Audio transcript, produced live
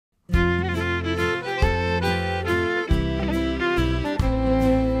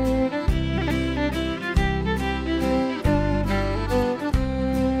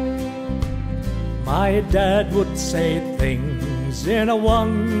My dad would say things in a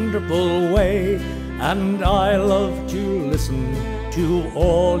wonderful way, and I loved to listen to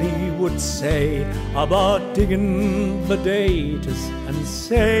all he would say about digging potatoes and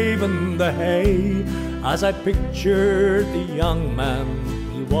saving the hay, as I pictured the young man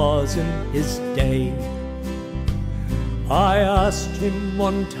he was in his day. I asked him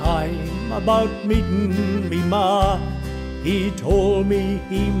one time about meeting me ma. He told me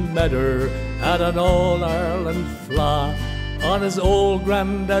he met her at an All-Ireland fla. On his old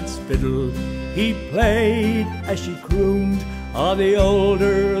granddad's fiddle he played as she crooned, "Ah, the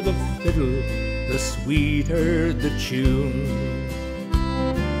older the fiddle, the sweeter the tune."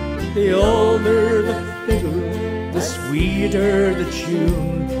 The older the fiddle, the sweeter the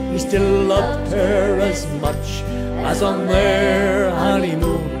tune. He still loved her as much as on their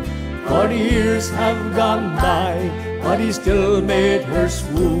honeymoon. 40 years have gone by, but he still made her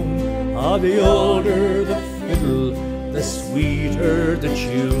swoon. Ah, the older the fiddle, the sweeter the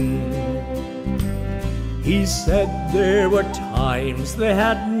tune. He said there were times they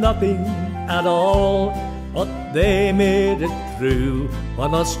had nothing at all, but they made it through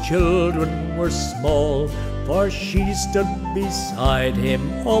when us children were small. For she stood beside him,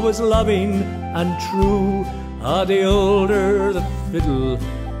 always loving and true. Ah, the older the fiddle,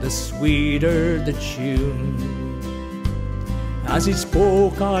 the sweeter the tune. As he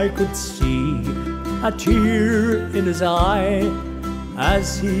spoke I could see a tear in his eye,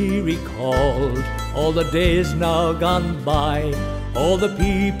 as he recalled all the days now gone by, all the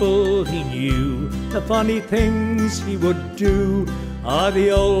people he knew, the funny things he would do. Ah,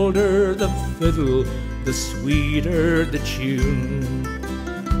 the older the fiddle, the sweeter the tune.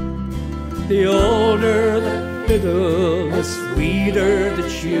 The older the fiddle, the sweeter the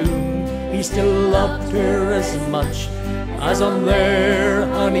tune. He still loved her as much as on their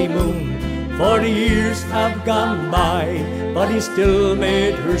honeymoon. 40 years have gone by, but he still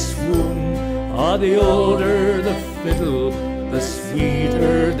made her swoon. Ah, the older the fiddle, the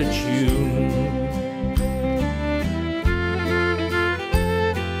sweeter the tune.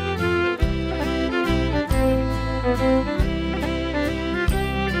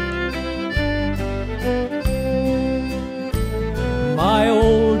 My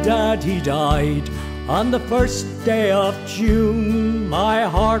old dad, he died on the first day of June. My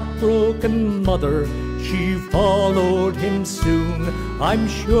heartbroken mother, she followed him soon. I'm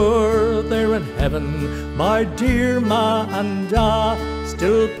sure they're in heaven, my dear ma and da,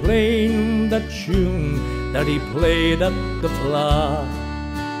 still playing the tune that he played at the Fla.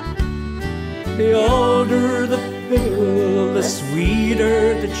 The older the fiddle, the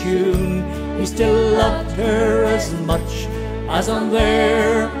sweeter the tune. He still loved her as much as on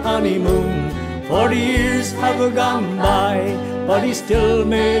their honeymoon. 40 years have gone by, but he still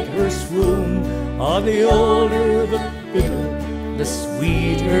made her swoon. Ah, the older the fiddle, the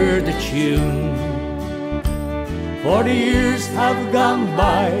sweeter the tune. 40 years have gone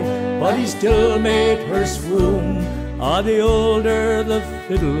by, but he still made her swoon. Ah, the older the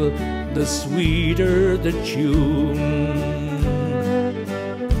fiddle, the sweeter the tune.